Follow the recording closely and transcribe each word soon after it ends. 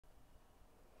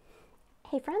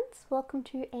Hey friends, welcome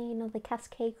to another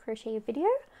Cascade Crochet video.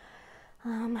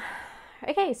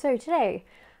 Okay, so today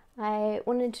I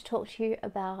wanted to talk to you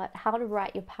about how to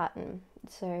write your pattern.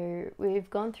 So we've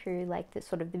gone through like the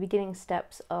sort of the beginning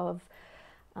steps of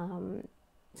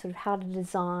sort of how to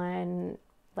design,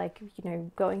 like, you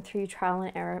know, going through your trial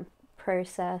and error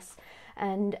process.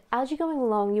 And as you're going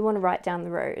along, you want to write down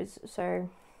the rows. So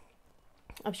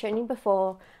I've shown you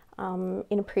before in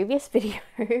a previous video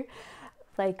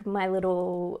like my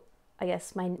little, I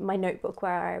guess my notebook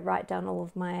where I write down all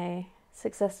of my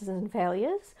successes and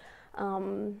failures,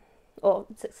 or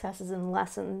successes and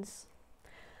lessons,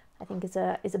 I think is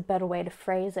a better way to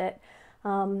phrase it.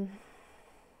 So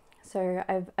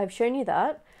I've shown you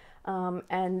that,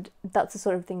 and that's the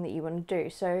sort of thing that you want to do.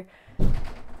 So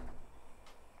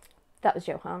that was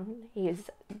Johan. He is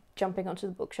jumping onto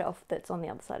the bookshelf that's on the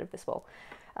other side of this wall.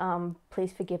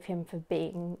 Please forgive him for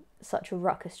being such a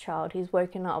ruckus child. He's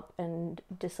woken up and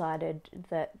decided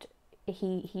that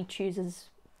he chooses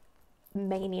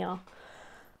mania.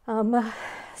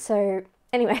 So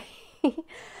anyway,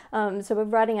 so we're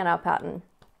writing out our pattern.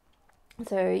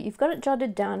 So you've got it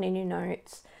jotted down in your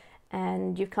notes,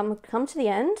 and you've come to the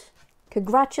end.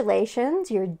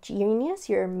 Congratulations, you're a genius,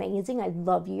 you're amazing, I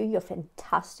love you, you're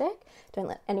fantastic. Don't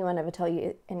let anyone ever tell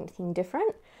you anything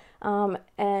different.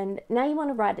 And now you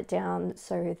want to write it down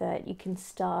so that you can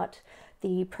start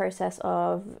the process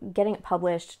of getting it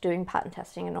published, doing pattern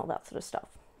testing and all that sort of stuff.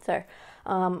 So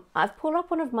I've pulled up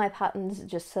one of my patterns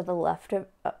just to the left of,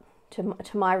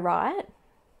 to my right.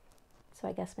 So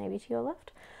I guess maybe to your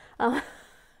left. No,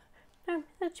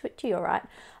 to your right.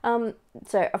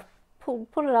 So I've pulled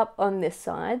it up on this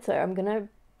side. So I'm going to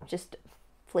just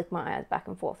flick my eyes back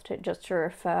and forth to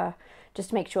refer, just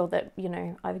to make sure that, you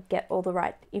know, I get all the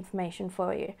right information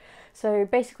for you. So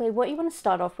basically what you want to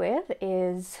start off with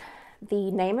is the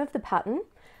name of the pattern.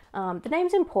 The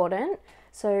name's important,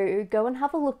 so go and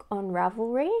have a look on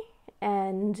Ravelry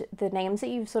and the names that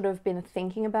you've sort of been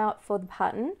thinking about for the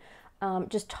pattern.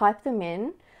 Just type them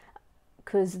in,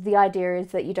 because the idea is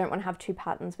that you don't want to have two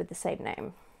patterns with the same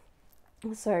name.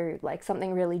 So like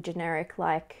something really generic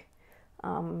like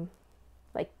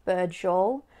bird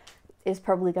shawl is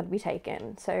probably going to be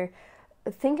taken. So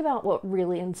think about what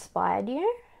really inspired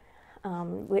you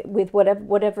with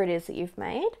whatever it is that you've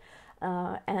made,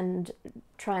 and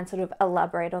try and sort of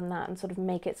elaborate on that and sort of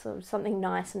make it sort of something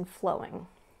nice and flowing.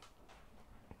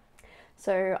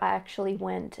 So I actually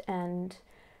went and,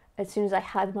 as soon as I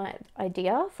had my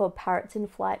idea for Parrots in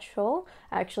Flight shawl,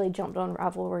 I actually jumped on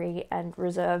Ravelry and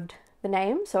reserved the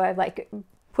name. So I like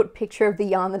put a picture of the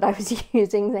yarn that I was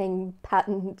using, saying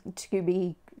pattern to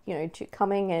be, you know,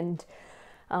 coming, and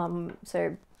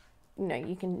so, you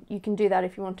know, you can do that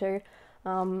if you want to.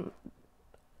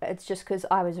 It's just because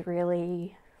I was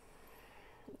really,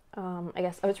 I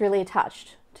guess I was really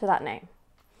attached to that name.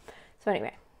 So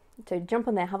anyway, so jump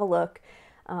on there, have a look.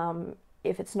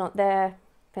 If it's not there,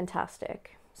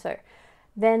 fantastic. So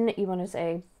then you want to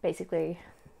say basically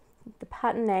the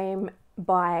pattern name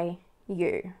by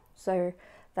you. So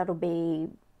that'll be,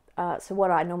 so what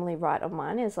I normally write on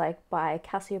mine is like by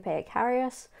Cassiopeia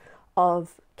Carius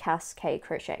of Cascade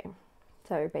Crochet.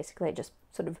 So basically it just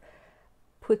sort of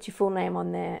puts your full name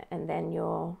on there, and then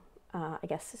your, I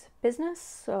guess,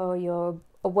 business or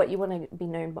what you want to be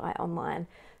known by online.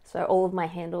 So all of my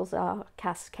handles are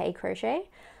Cascade Crochet,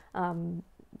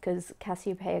 because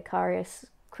Cassiopeia Carius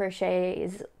Crochet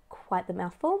is quite the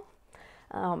mouthful.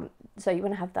 So you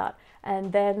want to have that,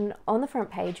 and then on the front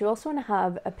page you also want to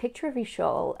have a picture of your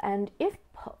shawl, and if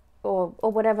or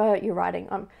whatever you're writing.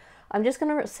 I'm just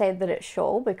going to say that it's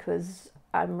shawl because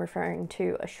I'm referring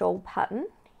to a shawl pattern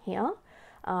here,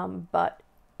 but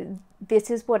this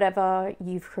is whatever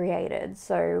you've created.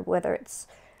 So whether it's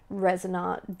resin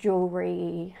art,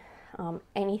 jewelry,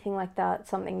 anything like that,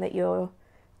 something that you're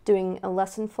doing a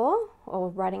lesson for or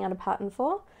writing out a pattern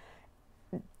for,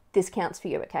 this counts for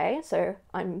you, okay? So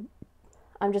I'm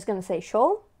just going to say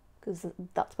shawl because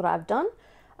that's what I've done.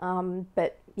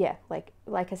 But yeah, like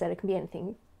I said, it can be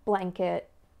anything: blanket,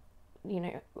 you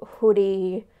know,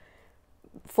 hoodie,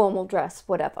 formal dress,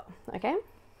 whatever. Okay,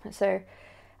 so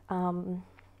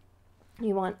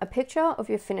you want a picture of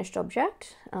your finished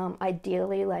object,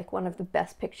 ideally like one of the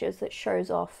best pictures that shows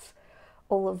off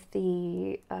all of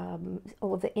the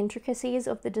intricacies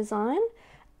of the design,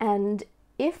 and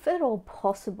if at all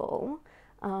possible,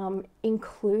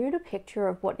 include a picture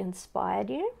of what inspired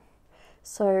you.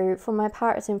 So for my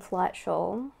Parrots in Flight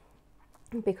shawl,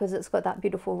 because it's got that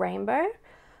beautiful rainbow,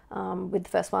 with the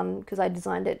first one, because I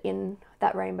designed it in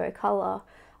that rainbow color,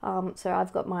 so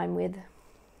I've got mine with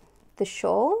the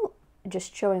shawl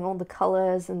just showing all the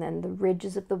colors and then the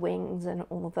ridges of the wings and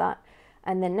all of that.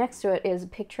 And then next to it is a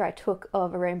picture I took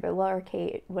of a rainbow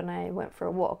lorikeet when I went for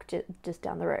a walk just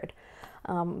down the road.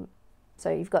 So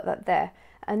you've got that there.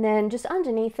 And then just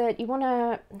underneath it, you want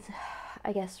to,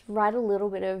 I guess, write a little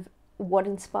bit of what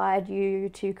inspired you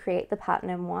to create the pattern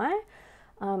and why.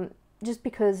 Just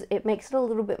because it makes it a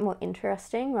little bit more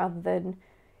interesting rather than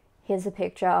here's the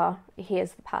picture,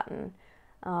 here's the pattern.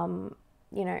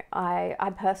 You know,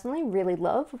 I personally really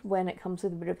love when it comes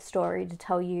with a bit of story to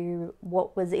tell you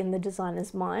what was in the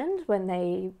designer's mind when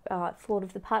they thought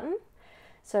of the pattern.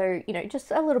 So, you know, just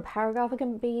a little paragraph. It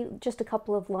can be just a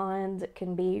couple of lines. It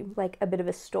can be like a bit of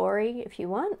a story if you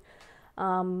want.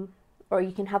 Or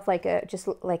you can have like just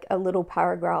like a little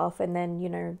paragraph and then, you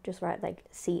know, just write like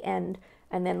see end.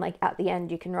 And then like at the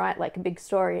end you can write like a big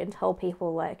story and tell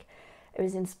people like it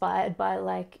was inspired by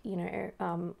like, you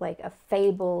know, like a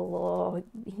fable or,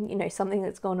 you know, something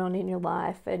that's gone on in your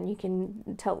life, and you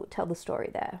can tell the story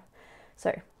there.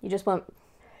 So you just want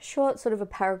short, sort of a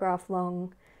paragraph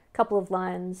long, couple of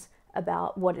lines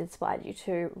about what inspired you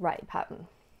to write your pattern.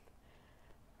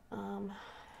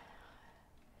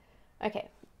 Okay,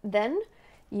 then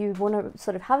you want to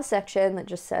sort of have a section that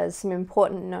just says some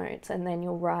important notes, and then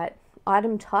you'll write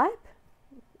item type,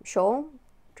 shawl,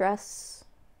 dress,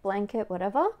 blanket,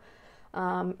 whatever.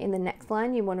 In the next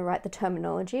line you want to write the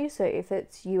terminology, so if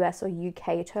it's US or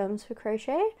UK terms for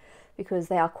crochet, because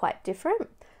they are quite different.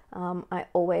 I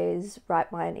always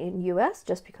write mine in US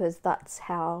just because that's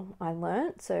how I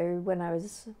learnt. So when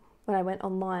I went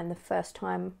online the first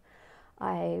time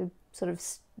I sort of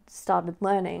started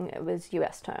learning, it was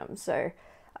US terms. So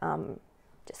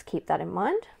just keep that in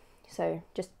mind. So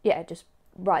just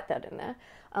write that in there.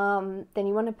 Then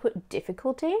you want to put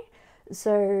difficulty.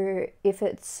 So if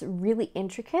it's really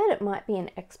intricate, it might be an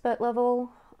expert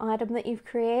level item that you've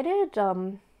created.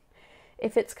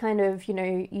 If it's kind of, you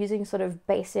know, using sort of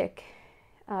basic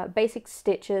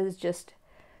stitches, just,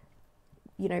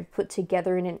 you know, put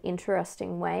together in an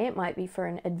interesting way, it might be for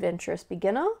an adventurous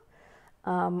beginner.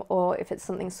 Or if it's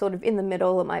something sort of in the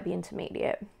middle, it might be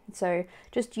intermediate. So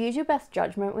just use your best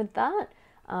judgment with that.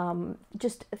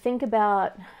 Just think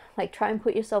about, like, try and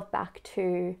put yourself back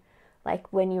to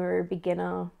like when you were a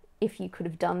beginner, if you could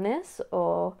have done this,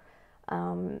 or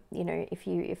you know,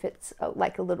 if it's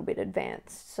like a little bit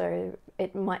advanced. So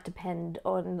it might depend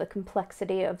on the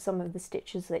complexity of some of the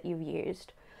stitches that you've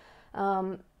used.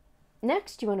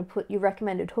 Next, you want to put your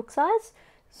recommended hook size.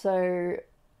 So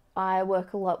I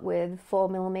work a lot with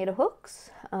 4mm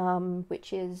hooks,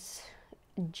 which is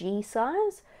G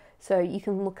size. So you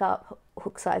can look up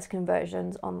hook size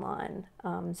conversions online.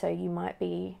 So you might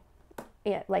be,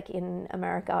 yeah, like in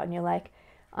America, and you're like,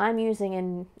 I'm using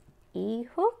an E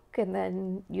hook, and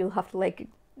then you'll have to like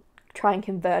try and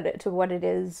convert it to what it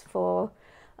is for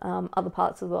other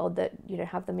parts of the world that, you know,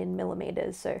 have them in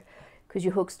millimeters. So because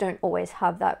your hooks don't always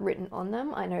have that written on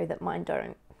them, I know that mine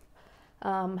don't.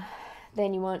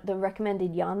 Then you want the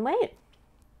recommended yarn weight.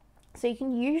 So you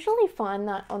can usually find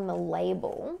that on the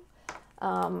label.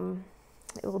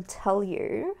 It will tell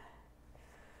you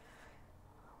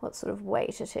what sort of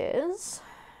weight it is.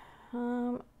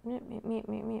 Well,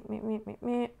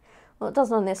 it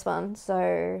doesn't on this one,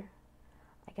 so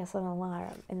I guess I'm a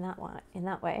liar in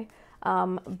that way.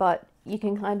 But you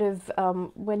can kind of,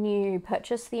 when you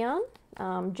purchase the yarn,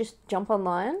 just jump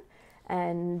online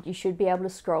and you should be able to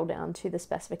scroll down to the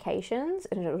specifications,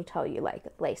 and it'll tell you like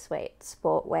lace weight,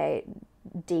 sport weight,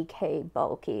 DK,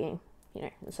 bulky, you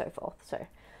know, and so forth. So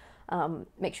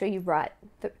make sure you write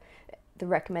the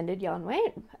recommended yarn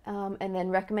weight, and then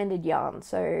recommended yarn,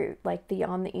 so like the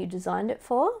yarn that you designed it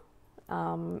for,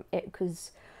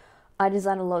 because I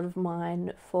design a lot of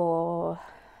mine for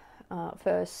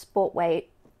sport weight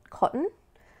cotton,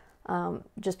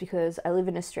 just because I live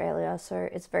in Australia, so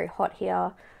it's very hot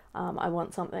here. I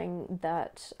want something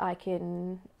that I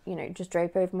can, you know, just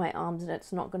drape over my arms and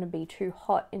it's not going to be too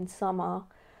hot in summer,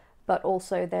 but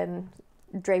also then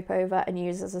drape over and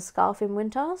use as a scarf in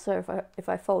winter. So if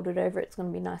I fold it over, it's going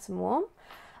to be nice and warm.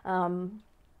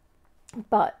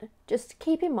 But just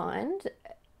keep in mind,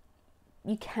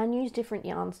 you can use different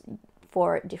yarns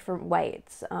for different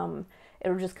weights.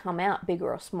 It'll just come out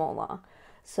bigger or smaller.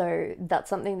 So that's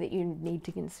something that you need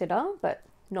to consider, but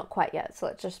not quite yet.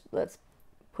 So let's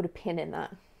put a pin in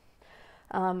that.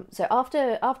 So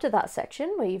after that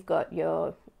section where you've got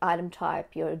your item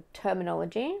type, your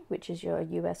terminology, which is your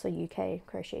US or UK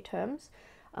crochet terms,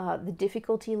 the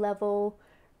difficulty level,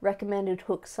 recommended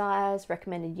hook size,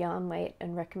 recommended yarn weight,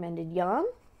 and recommended yarn,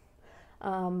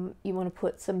 you want to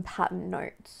put some pattern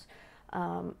notes.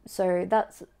 So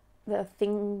that's the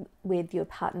thing with your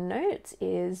pattern notes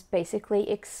is basically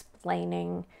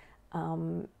explaining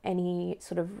any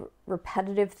sort of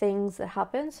repetitive things that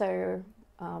happen. So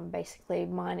basically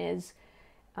mine is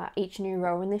each new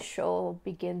row in this shawl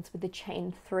begins with a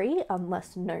chain 3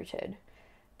 unless noted.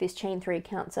 This chain 3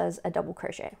 counts as a double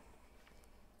crochet.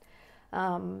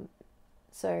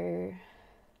 So,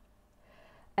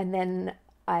 and then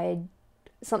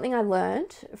something I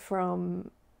learned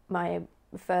from my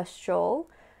first shawl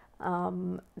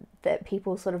that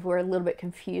people sort of were a little bit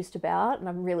confused about, and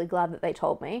I'm really glad that they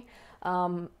told me.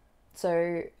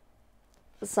 So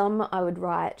some I would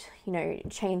write, you know,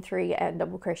 chain 3 and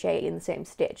double crochet in the same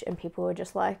stitch, and people were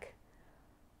just like,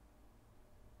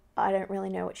 I don't really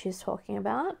know what she's talking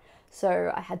about.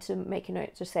 So I had to make a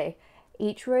note to say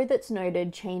each row that's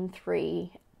noted chain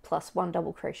 3 plus 1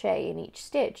 double crochet in each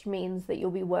stitch means that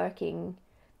you'll be working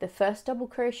the first double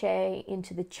crochet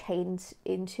into the turning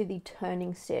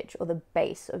stitch or the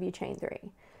base of your chain 3.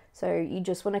 So you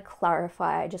just want to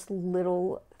clarify just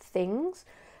little things.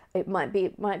 It might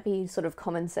be sort of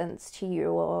common sense to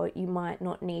you, or you might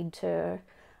not need to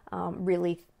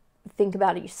really think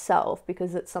about it yourself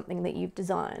because it's something that you've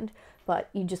designed, but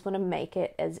you just want to make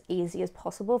it as easy as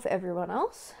possible for everyone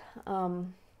else.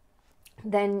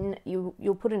 Then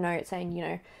you'll put a note saying, you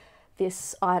know,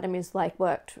 this item is like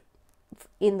worked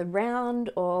in the round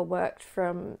or worked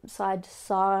from side to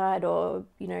side, or,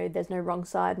 you know, there's no wrong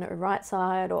side, no right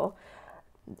side, or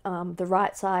the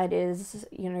right side is,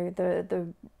 you know, the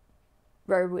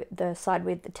row with the side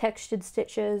with the textured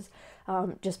stitches.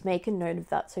 Just make a note of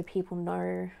that so people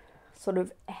know sort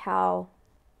of how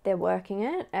they're working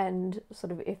it, and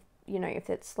sort of if, you know, if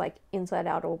it's like inside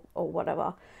out or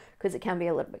whatever, because it can be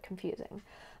a little bit confusing.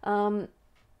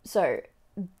 So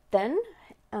then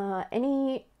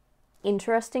any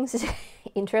interesting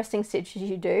stitches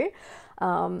you do,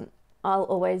 I'll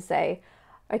always say,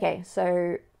 okay,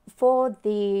 so for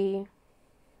the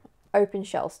open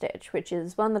shell stitch, which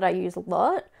is one that I use a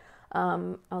lot,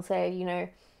 I'll say, you know,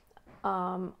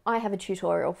 I have a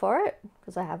tutorial for it,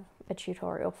 because I have a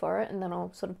tutorial for it, and then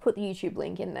I'll sort of put the YouTube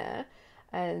link in there,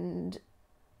 and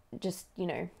just, you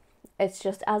know, it's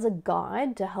just as a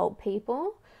guide to help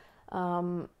people.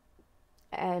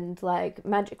 And like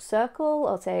magic circle,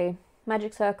 I'll say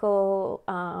magic circle,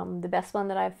 the best one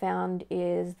that I've found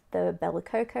is the Bella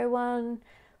Coco one.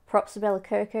 Props to Bella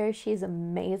Coco, she's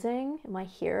amazing, my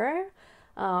hero.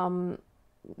 Her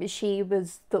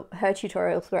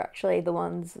tutorials were actually the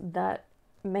ones that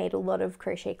made a lot of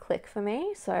crochet click for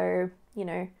me, so, you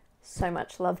know, so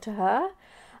much love to her.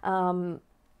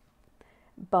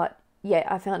 But yeah,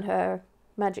 I found her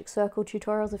magic circle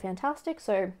tutorials are fantastic,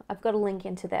 so I've got a link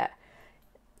into that,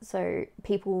 so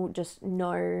people just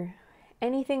know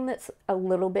anything that's a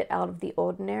little bit out of the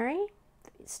ordinary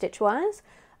stitch wise.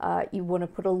 You want to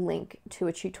put a link to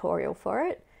a tutorial for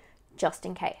it just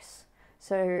in case.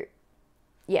 So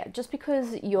yeah, just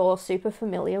because you're super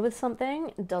familiar with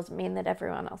something doesn't mean that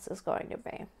everyone else is going to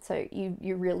be. So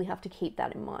you really have to keep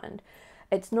that in mind.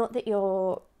 It's not that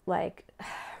you're like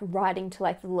writing to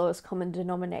like the lowest common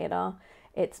denominator.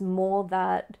 It's more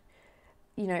that,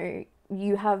 you know,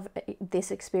 you have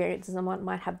this experience and someone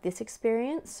might have this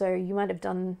experience. So you might have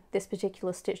done this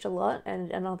particular stitch a lot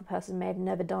and another person may have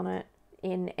never done it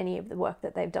in any of the work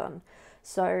that they've done.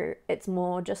 So it's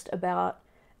more just about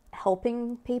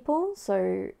helping people.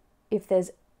 So if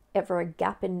there's ever a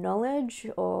gap in knowledge,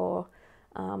 or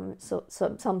some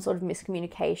sort of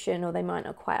miscommunication, or they might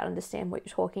not quite understand what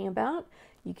you're talking about,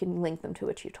 you can link them to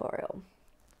a tutorial.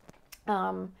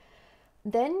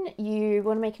 Then you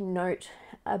want to make a note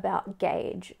about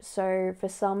gauge. So for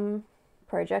some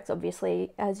projects,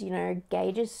 obviously, as you know,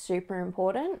 gauge is super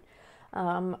important.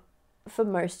 For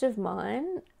most of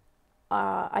mine,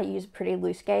 I use a pretty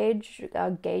loose gauge.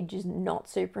 Gauge is not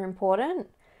super important.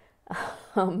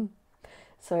 So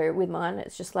with mine,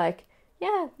 it's just like,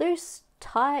 yeah, loose,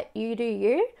 tight, you do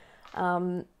you.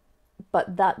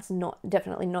 But that's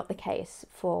definitely not the case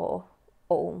for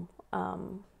all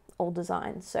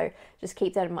designs. So just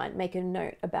keep that in mind. Make a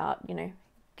note about, you know,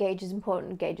 gauge is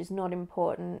important, gauge is not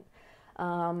important.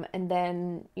 And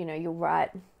then, you know, you'll write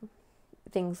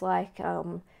things like,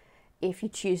 if you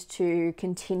choose to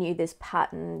continue this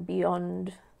pattern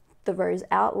beyond the rows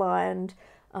outlined,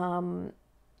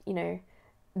 you know,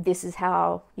 this is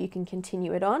how you can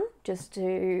continue it on, just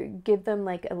to give them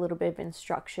like a little bit of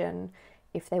instruction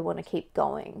if they want to keep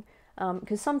going.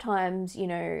 Because sometimes, you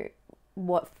know,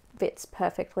 what fits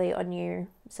perfectly on you,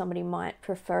 somebody might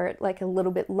prefer it like a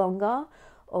little bit longer,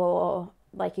 or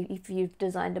like if you've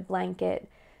designed a blanket,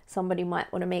 somebody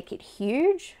might want to make it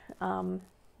huge,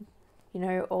 you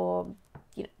know, or,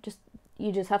 you know, just,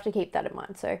 you just have to keep that in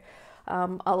mind. So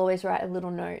I'll always write a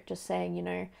little note just saying, you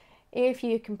know, if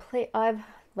you complete,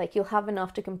 you'll have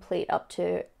enough to complete up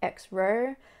to X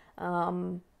row.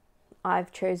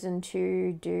 I've chosen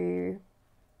to do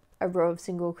a row of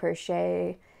single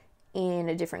crochet in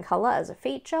a different color as a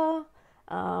feature,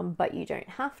 but you don't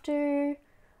have to.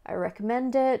 I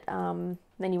recommend it.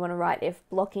 Then you want to write if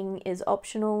blocking is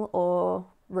optional or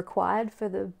required for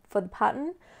the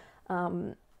pattern,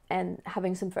 and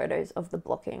having some photos of the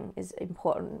blocking is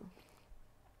important.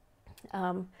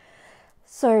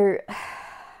 So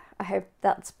I hope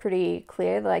that's pretty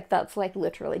clear. Like, that's like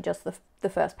literally just the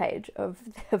first page of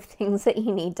things that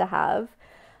you need to have.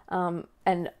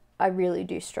 And I really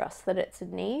do stress that it's a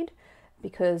need,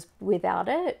 because without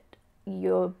it,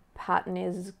 your pattern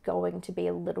is going to be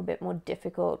a little bit more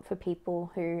difficult for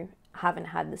people who haven't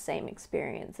had the same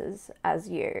experiences as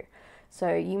you.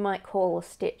 So you might call a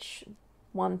stitch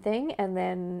one thing and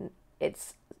then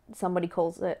somebody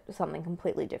calls it something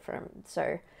completely different.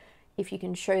 So if you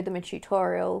can show them a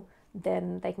tutorial,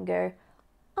 then they can go,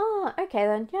 oh, okay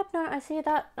then, yep, no, I see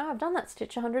that. Oh, I've done that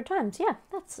stitch 100 times. Yeah,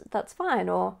 that's fine.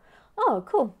 Or, oh,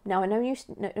 cool, now I know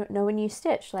a new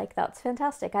stitch. Like, that's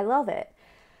fantastic. I love it.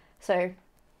 So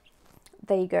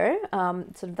there you go.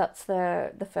 Sort of that's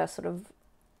the first sort of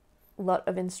lot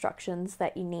of instructions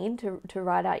that you need to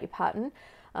write out your pattern.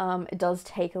 It does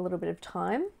take a little bit of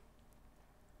time.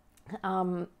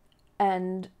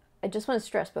 And I just want to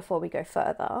stress before we go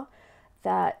further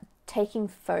that taking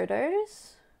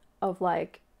photos of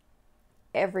like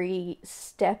every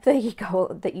step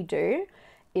that you do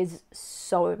is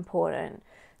so important.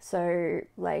 So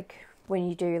like when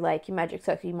you do like your magic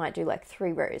circle, you might do like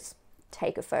 3 rows,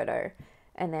 take a photo,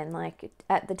 and then like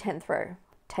at the 10th row,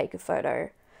 take a photo,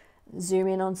 zoom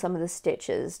in on some of the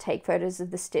stitches, take photos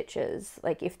of the stitches.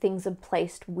 Like if things are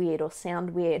placed weird or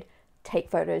sound weird,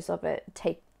 take photos of it,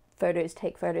 take photos,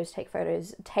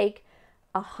 take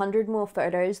 100 more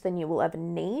photos than you will ever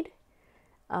need.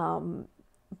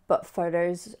 But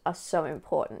photos are so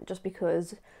important, just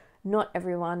because not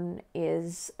everyone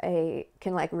can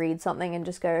like read something and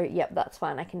just go, yep, that's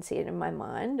fine, I can see it in my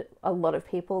mind. A lot of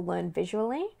people learn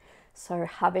visually, so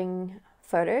having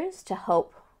photos to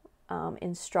help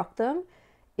instruct them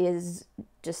is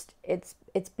just, it's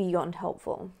beyond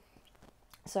helpful.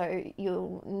 So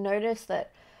you'll notice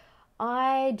that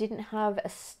I didn't have a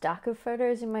stack of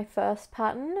photos in my first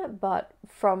pattern, but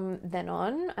from then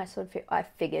on, I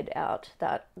figured out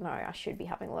that no, I should be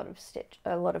having a lot of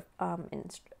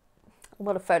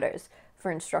photos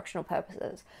for instructional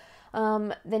purposes.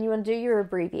 Then you want to do your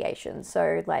abbreviations,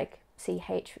 so like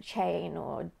CH for chain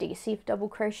or DC for double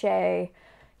crochet,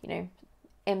 you know,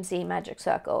 MC magic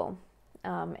circle,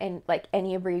 and like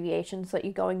any abbreviations that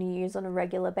you're going to use on a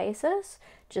regular basis,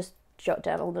 just jot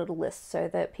down a little list so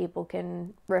that people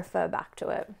can refer back to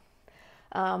it.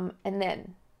 And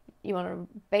then you want to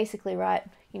basically write,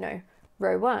 you know,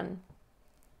 row 1,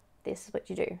 this is what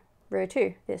you do. Row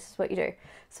 2, this is what you do.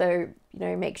 So, you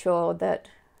know, make sure that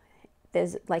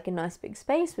there's like a nice big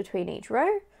space between each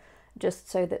row, just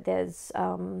so that there's,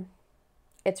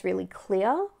 it's really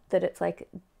clear that it's like,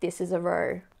 this is a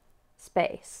row,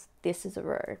 space, this is a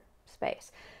row,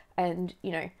 space. And,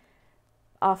 you know,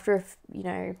 after, you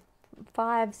know,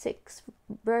 5-6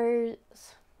 rows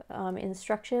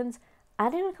instructions,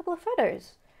 add in a couple of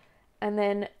photos, and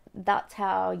then that's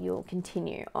how you'll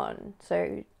continue on.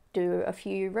 So do a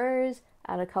few rows,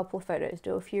 add a couple of photos,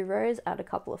 do a few rows, add a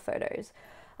couple of photos.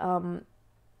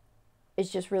 It's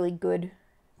just really good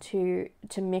to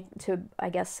mix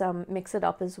it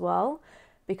up as well,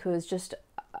 because just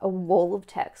a wall of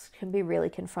text can be really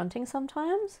confronting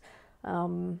sometimes.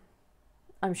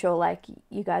 I'm sure like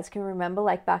you guys can remember,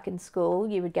 like back in school,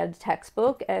 you would get a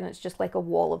textbook and it's just like a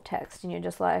wall of text and you're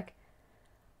just like,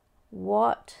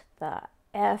 what the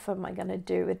F am I going to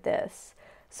do with this?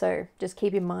 So just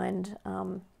keep in mind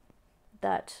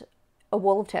that a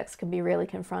wall of text can be really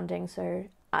confronting. So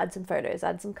add some photos,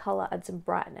 add some color, add some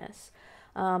brightness.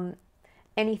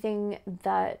 Anything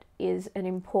that is an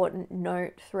important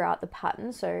note throughout the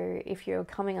pattern. So if you're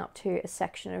coming up to a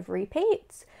section of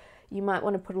repeats, you might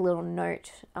want to put a little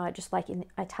note, just like in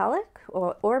italic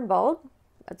or in bold.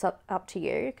 It's up to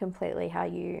you completely how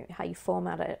you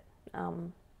format it.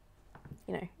 You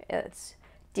know, it's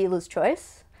dealer's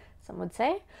choice, some would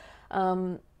say.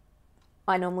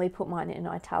 I normally put mine in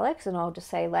italics, and I'll just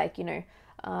say like, you know,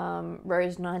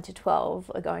 rows 9 to 12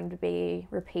 are going to be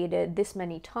repeated this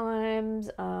many times.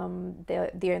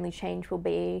 The only change will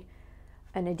be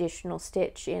an additional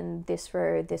stitch in this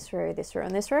row, this row, this row,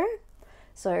 and this row.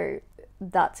 So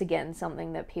that's again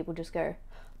something that people just go,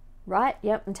 right,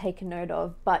 yep, and take a note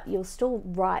of, but you'll still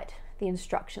write the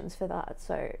instructions for that,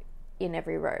 so in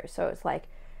every row. So it's like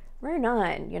row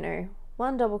 9, you know,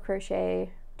 1 double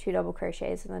crochet, 2 double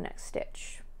crochets in the next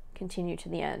stitch, continue to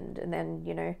the end, and then,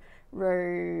 you know,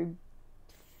 row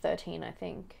 13 I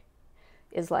think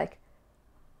is like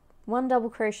 1 double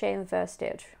crochet in the first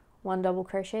stitch, 1 double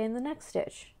crochet in the next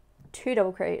stitch, 2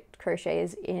 double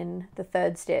crochets in the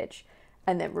third stitch,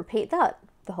 and then repeat that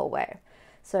the whole way.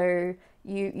 So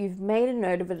you've made a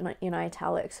note of it in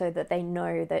italic so that they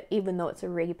know that even though it's a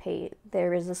repeat,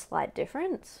 there is a slight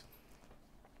difference.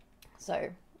 So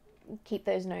keep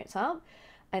those notes up.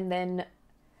 And then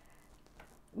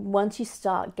once you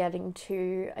start getting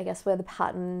to, I guess, where the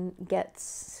pattern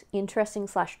gets interesting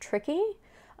 / tricky,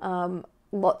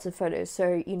 lots of photos.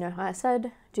 So you know how I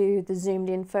said, do the zoomed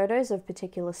in photos of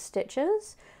particular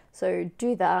stitches. So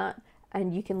do that,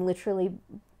 and you can literally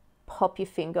pop your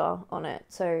finger on it.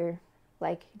 So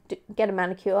like get a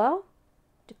manicure,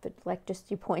 like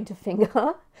just your pointer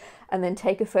finger, and then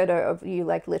take a photo of you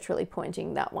like literally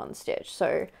pointing that one stitch.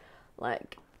 So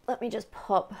like, let me just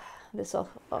pop this off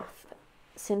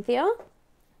Cynthia,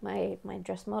 my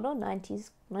dress model,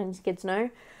 90s kids know.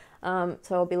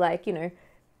 So I'll be like, you know,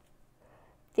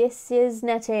 this is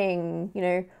netting, you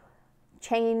know,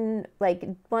 chain, like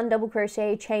 1 double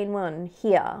crochet, chain 1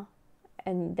 here.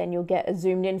 And then you'll get a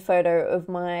zoomed in photo of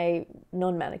my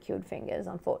non-manicured fingers,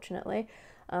 unfortunately,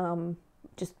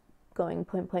 just going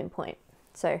point, point, point.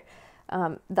 So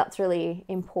that's really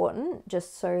important,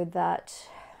 just so that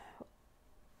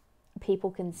people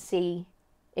can see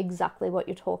exactly what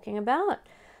you're talking about.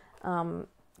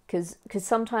 Because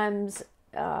sometimes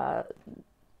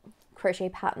crochet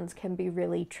patterns can be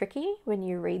really tricky when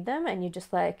you read them and you're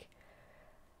just like,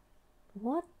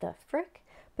 what the frick?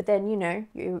 But then, you know,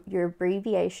 your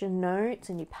abbreviation notes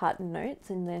and your pattern notes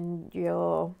and then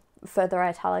your further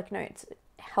italic notes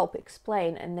help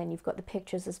explain, and then you've got the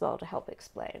pictures as well to help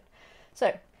explain.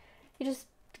 So you just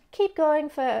keep going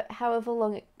for however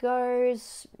long it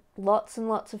goes. Lots and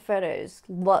lots of photos,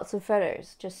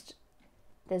 Just,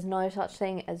 there's no such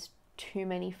thing as too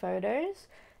many photos,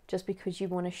 just because you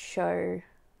want to show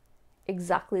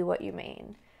exactly what you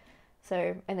mean.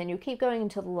 So, and then you'll keep going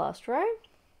until the last row.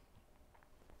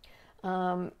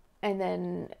 And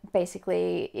then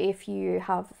basically if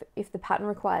the pattern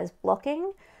requires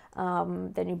blocking,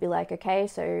 then you'll be like, okay,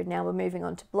 so now we're moving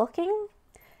on to blocking,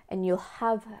 and you'll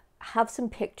have some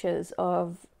pictures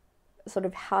of sort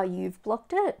of how you've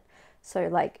blocked it. So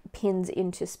like pins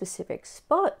into specific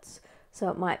spots. So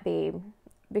it might be,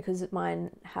 because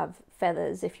mine have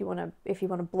feathers, if you want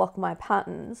to block my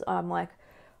patterns, I'm like,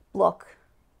 block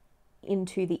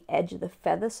into the edge of the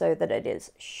feather so that it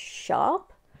is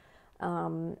sharp.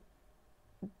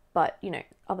 But you know,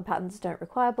 other patterns don't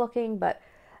require blocking, but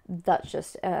that's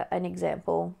just an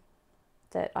example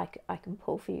that I can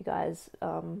pull for you guys.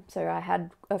 So I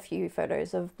had a few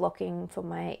photos of blocking for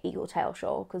my eagle tail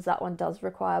shawl, because that one does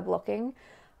require blocking,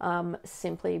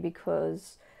 simply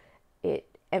because it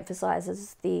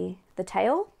emphasizes the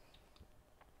tail.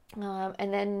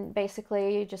 And then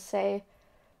basically just say,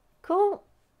 cool,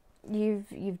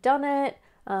 you've done it.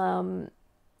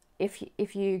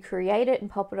 If you create it and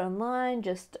pop it online,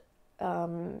 just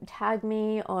tag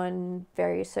me on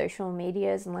various social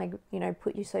medias and, like, you know,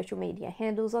 put your social media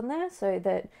handles on there so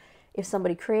that if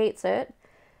somebody creates it,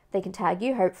 they can tag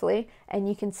you, hopefully, and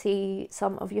you can see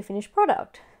some of your finished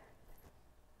product.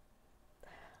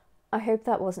 I hope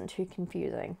that wasn't too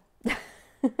confusing.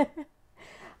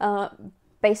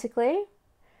 Basically,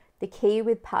 the key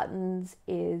with patterns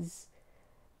is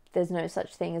there's no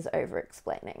such thing as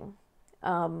over-explaining.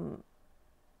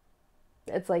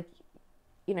 It's like,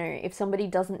 you know, if somebody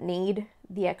doesn't need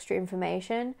the extra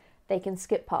information, they can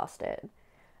skip past it.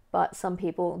 But some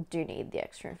people do need the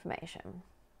extra information.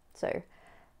 So,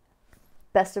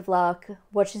 best of luck.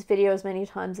 Watch this video as many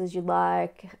times as you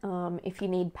like. If you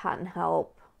need pattern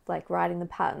help, like writing the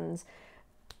patterns,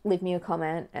 leave me a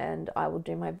comment and I will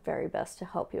do my very best to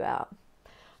help you out.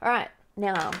 All right,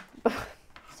 now,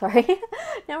 sorry,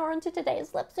 now we're on to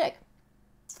today's lipstick,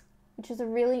 which is a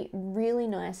really, really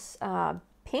nice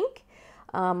pink.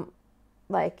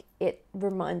 Like, it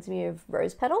reminds me of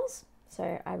rose petals,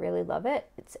 so I really love it.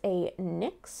 It's a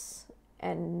NYX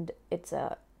and it's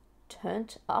a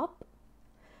Turnt Up,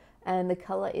 and the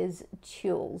color is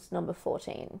Tules number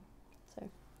 14.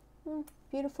 So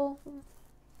beautiful,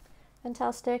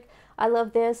 fantastic. I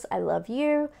love this. I love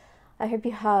you. I hope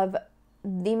you have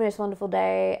the most wonderful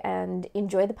day and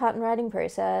enjoy the pattern writing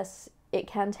process. It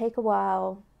can take a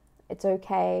while. It's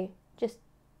okay. Just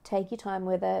take your time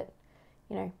with it.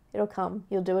 You know, it'll come.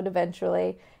 You'll do it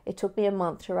eventually. It took me a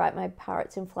month to write my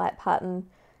Parrots in Flight pattern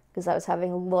because I was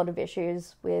having a lot of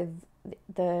issues with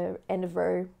the end of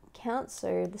row counts,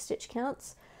 so the stitch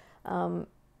counts,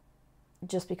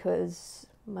 just because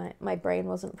my brain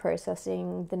wasn't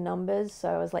processing the numbers. So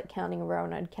I was like counting a row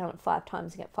and I'd count it 5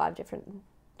 times and get 5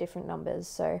 different numbers.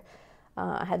 So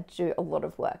I had to do a lot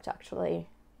of work to actually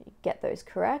get those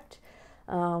correct.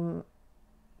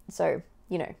 So,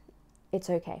 you know, it's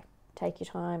okay. Take your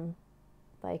time.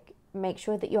 Like, make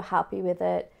sure that you're happy with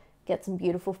it. Get some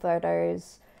beautiful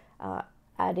photos.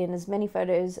 Add in as many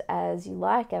photos as you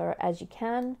like or as you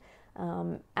can.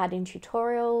 Add in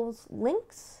tutorials,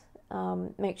 links.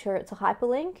 Make sure it's a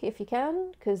hyperlink if you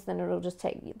can, because then it'll just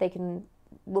they can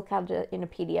look at it in a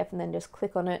PDF and then just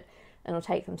click on it and it'll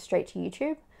take them straight to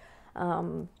YouTube.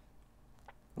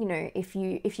 You know, if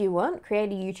you want,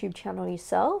 create a YouTube channel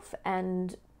yourself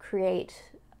and create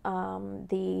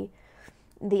the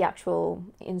actual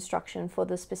instruction for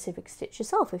the specific stitch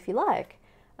yourself if you like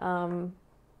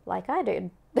I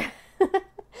did.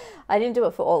 I didn't do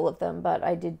it for all of them, but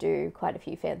I did do quite a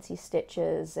few fancy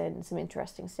stitches and some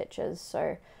interesting stitches.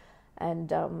 So,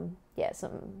 and yeah,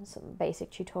 some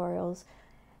basic tutorials.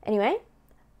 Anyway,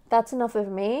 that's enough of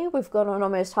me. We've gone on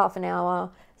almost half an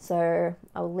hour, so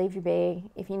I'll leave you be.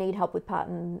 If you need help with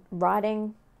pattern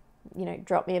writing, you know,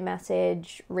 drop me a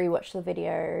message, rewatch the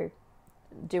video,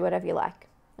 do whatever you like,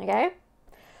 okay?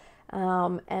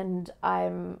 And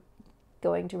I'm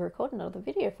going to record another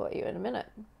video for you in a minute.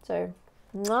 So,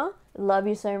 mwah, love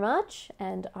you so much,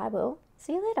 and I will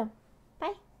see you later.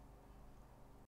 Bye.